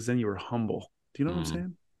because then you were humble. Do you know what I'm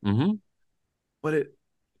saying? Mm-hmm. But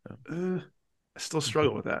I still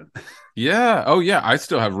struggle with that. Yeah. Oh, yeah. I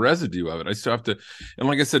still have residue of it. I still have to, and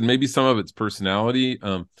like I said, maybe some of it's personality.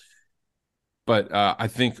 But I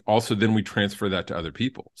think also then we transfer that to other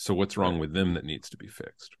people. So what's wrong with them that needs to be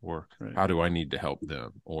fixed, or how do I need to help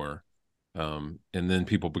them, or and then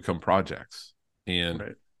people become projects,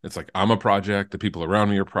 and it's like, I'm a project, the people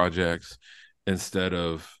around me are projects, instead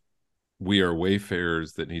of we are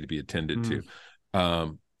wayfarers that need to be attended to.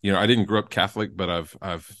 I didn't grow up Catholic, but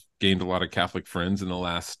I've gained a lot of Catholic friends in the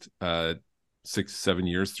last 6-7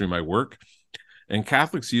 years through my work, and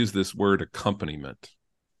Catholics use this word accompaniment.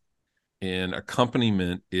 And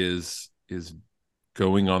accompaniment is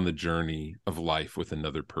going on the journey of life with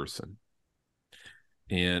another person.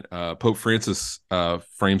 And Pope Francis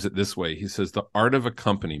frames it this way. He says, the art of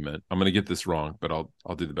accompaniment, I'm going to get this wrong, but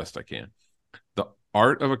I'll do the best I can. The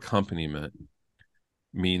art of accompaniment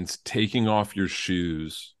means taking off your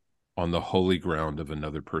shoes on the holy ground of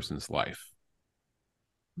another person's life.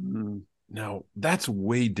 Now, that's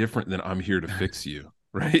way different than I'm here to fix you,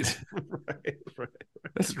 right? Right.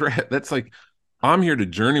 That's right. That's like, I'm here to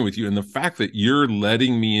journey with you. And the fact that you're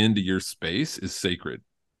letting me into your space is sacred.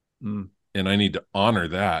 And I need to honor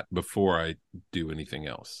that before I do anything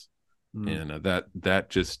else. And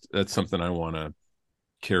that's something I want to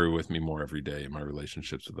carry with me more every day in my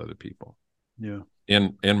relationships with other people. Yeah.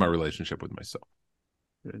 And my relationship with myself.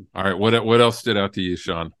 Good. All right. What else stood out to you,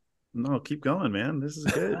 Sean? No, keep going, man. This is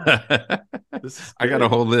good. I got to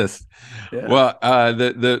hold this. Yeah. Well,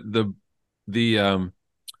 the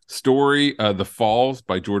story, The Falls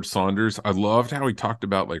by George Saunders. I loved how he talked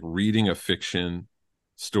about like reading a fiction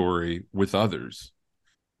story with others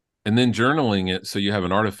and then journaling it so you have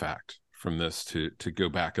an artifact from this to go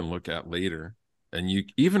back and look at later. And you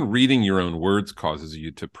even reading your own words causes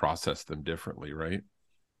you to process them differently, right?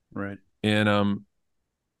 Right. And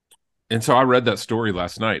so I read that story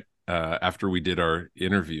last night after we did our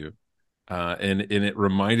interview, and it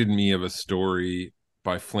reminded me of a story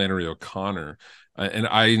by Flannery O'Connor. And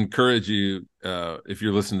I encourage you, if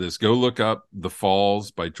you're listening to this, go look up The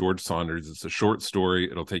Falls by George Saunders. It's a short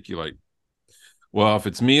story. It'll take you if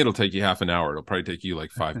it's me, it'll take you half an hour. It'll probably take you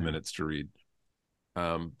like 5 minutes to read.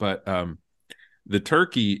 But The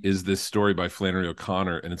Turkey is this story by Flannery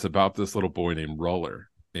O'Connor, and it's about this little boy named Roller.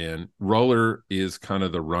 And Roller is kind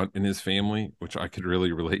of the runt in his family, which I could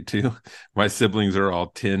really relate to. My siblings are all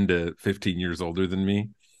 10 to 15 years older than me.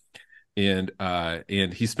 And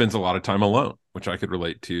he spends a lot of time alone, which I could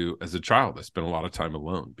relate to as a child. I spent a lot of time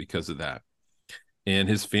alone because of that. And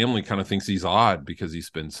his family kind of thinks he's odd because he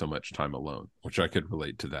spends so much time alone, which I could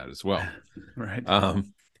relate to that as well. Right.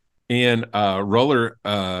 And Roller,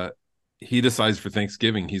 he decides for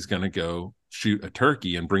Thanksgiving he's going to go shoot a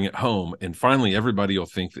turkey and bring it home, and finally everybody will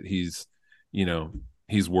think that he's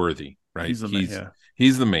worthy, right?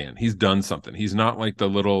 He's the man. He's done something. He's not like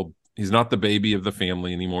he's not the baby of the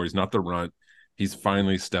family anymore. He's not the runt. He's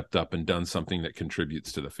finally stepped up and done something that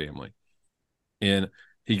contributes to the family. And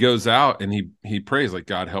he goes out and he prays like,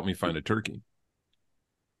 God, help me find a turkey.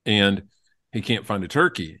 And he can't find a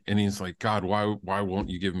turkey, and he's like, God, why won't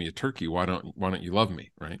you give me a turkey? Why don't you love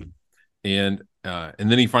me, right? And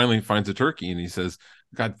then he finally finds a turkey, and he says,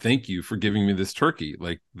 God, thank you for giving me this turkey.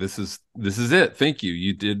 Like, this is it. Thank you.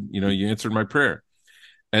 You did, you answered my prayer.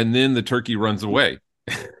 And then the turkey runs away.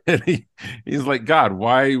 And he's like, God,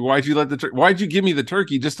 why'd you give me the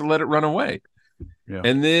turkey just to let it run away? Yeah.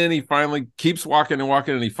 And then he finally keeps walking and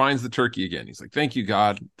walking, and he finds the turkey again. He's like, thank you,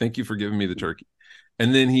 God. Thank you for giving me the turkey.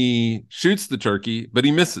 And then he shoots the turkey, but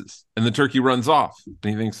he misses, and the turkey runs off. And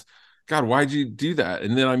he thinks, God, why'd you do that?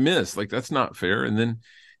 And then I miss, like, that's not fair. And then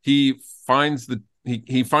he finds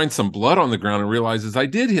he finds some blood on the ground and realizes, I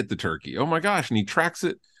did hit the turkey. Oh my gosh. And he tracks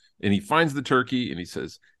it, and he finds the turkey, and he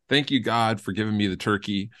says, thank you, God, for giving me the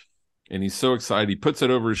turkey. And he's so excited. He puts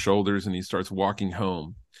it over his shoulders and he starts walking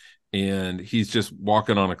home. And he's just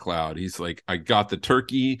walking on a cloud. He's like, I got the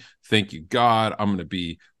turkey. Thank you, God. I'm going to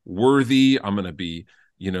be worthy. I'm going to be,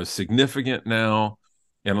 significant now.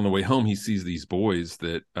 And on the way home, he sees these boys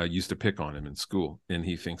that used to pick on him in school. And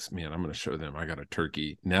he thinks, man, I'm going to show them I got a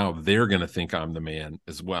turkey. Now they're going to think I'm the man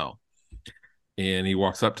as well. And he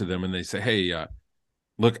walks up to them and they say, hey,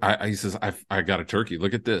 look, he says, I got a turkey.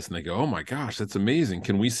 Look at this. And they go, oh my gosh, that's amazing.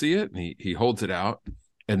 Can we see it? And he holds it out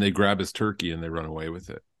and they grab his turkey and they run away with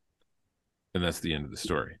it. And that's the end of the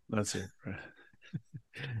story. That's it. Right.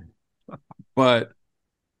 But,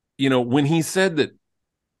 when he said that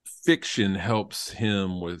fiction helps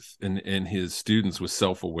him with and his students with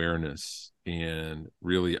self-awareness and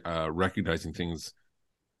really recognizing things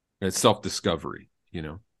as self-discovery,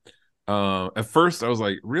 at first I was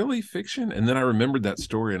like, really, fiction? And then I remembered that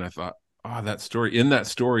story and I thought, in that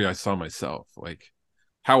story I saw myself. Like,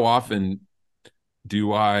 how often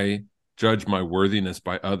do I judge my worthiness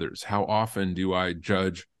by others? How often do I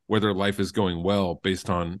judge whether life is going well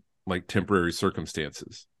based on like temporary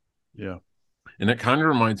circumstances? Yeah. And it kind of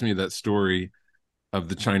reminds me of that story of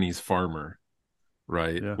the Chinese farmer,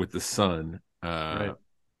 right? Yeah. With the son, Right.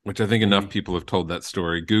 which I think enough people have told that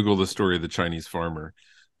story. Google the story of the Chinese farmer.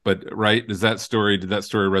 But right, did that story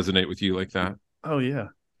resonate with you like that? Oh yeah.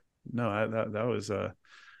 No, that was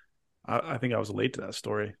I think I was late to that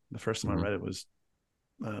story. The first time I read it was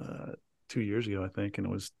 2 years ago, I think, and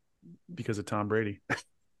it was because of Tom Brady.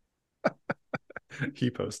 He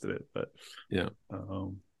posted it, but yeah.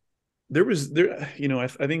 I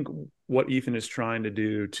think what Ethan is trying to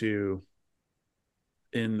do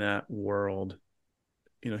in that world,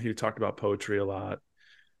 he talked about poetry a lot.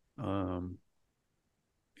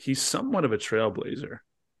 He's somewhat of a trailblazer.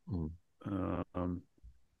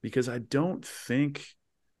 Because I don't think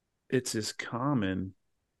it's as common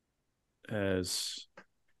as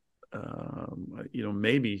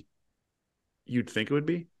maybe you'd think it would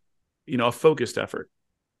be, a focused effort,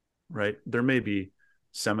 right? There may be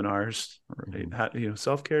seminars, right?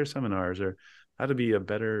 Self-care seminars or how to be a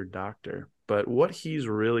better doctor. But what he's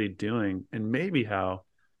really doing, and maybe how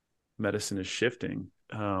medicine is shifting,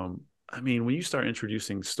 when you start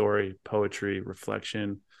introducing story, poetry,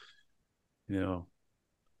 reflection, the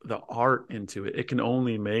art into it, it can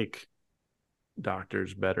only make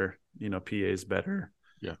doctors better, PAs better.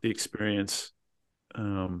 Yeah. The experience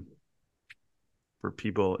for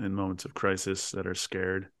people in moments of crisis that are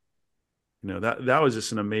scared. That was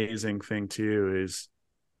just an amazing thing too, is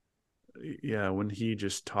when he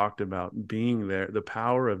just talked about being there, the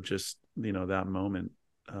power of just, that moment,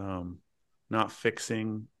 not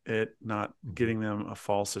fixing it, not giving them a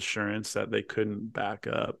false assurance that they couldn't back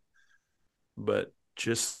up, but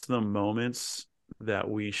just the moments that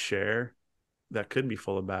we share that could be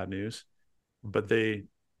full of bad news, but they,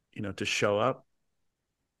 to show up,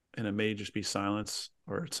 and it may just be silence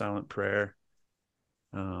or silent prayer.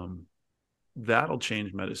 That'll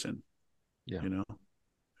change medicine. Yeah. It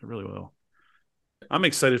really will. I'm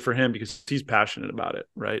excited for him because he's passionate about it.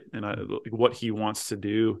 Right. And what he wants to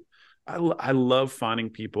do. I love finding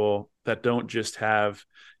people that don't just have,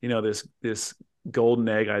 this golden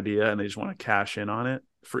egg idea and they just want to cash in on it.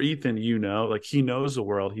 For Ethan, like he knows the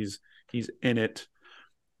world. He's in it,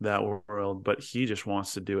 that world, but he just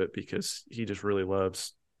wants to do it because he just really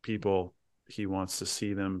loves people. He wants to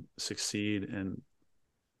see them succeed and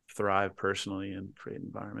thrive personally and create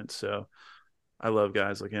environments. So I love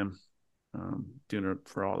guys like him, doing it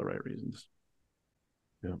for all the right reasons.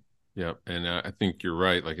 Yeah. Yeah. And I think you're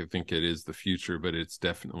right. Like, I think it is the future, but it's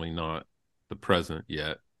definitely not the present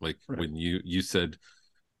yet. Like right. When you said,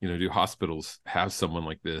 do hospitals have someone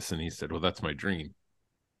like this? And he said, well, that's my dream.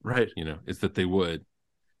 Right. Is that they would.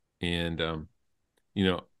 And,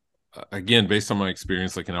 again, based on my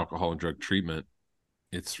experience, like in alcohol and drug treatment,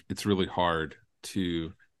 it's really hard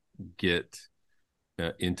to get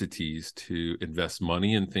entities to invest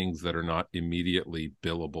money in things that are not immediately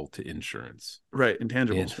billable to insurance. Right.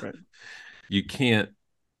 Intangibles. And right. You can't,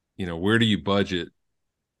 where do you budget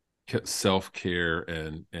self-care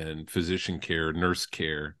and physician care, nurse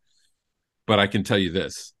care? But I can tell you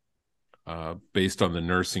this, based on the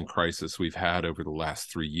nursing crisis we've had over the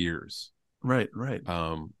last 3 years. Right.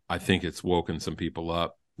 I think it's woken some people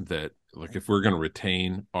up that, like, if we're going to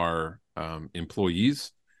retain our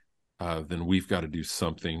employees, then we've got to do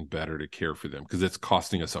something better to care for them, because it's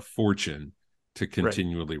costing us a fortune to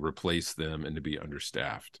continually replace them and to be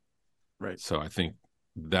understaffed. Right. So I think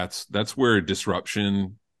that's where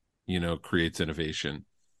disruption, creates innovation,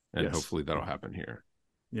 and hopefully that'll happen here.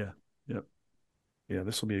 Yeah. Yep. Yeah.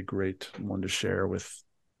 This will be a great one to share with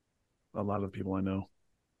a lot of people I know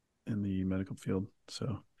in the medical field.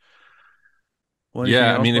 So, well, anything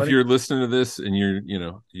Yeah, I else, mean, if buddy? you're listening to this and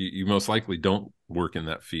you most likely don't work in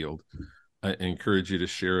that field, I encourage you to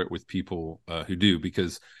share it with people who do,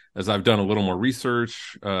 because as I've done a little more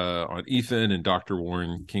research on Ethan and Dr.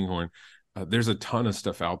 Warren Kinghorn, there's a ton of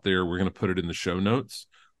stuff out there. We're going to put it in the show notes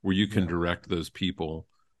where you can direct those people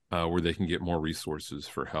where they can get more resources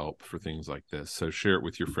for help for things like this. So share it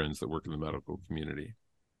with your friends that work in the medical community.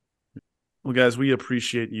 Well, guys, we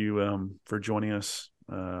appreciate you for joining us.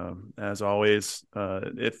 As always,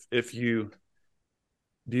 if you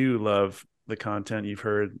do love the content you've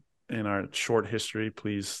heard in our short history,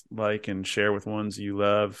 please like and share with ones you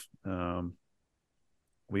love.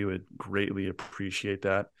 We would greatly appreciate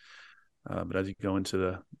that. But as you go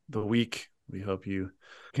into the week, we hope you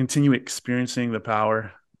continue experiencing the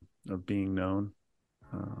power of being known.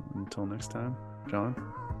 Until next time, John.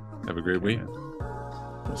 Have a great week. Man.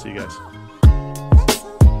 We'll see you guys.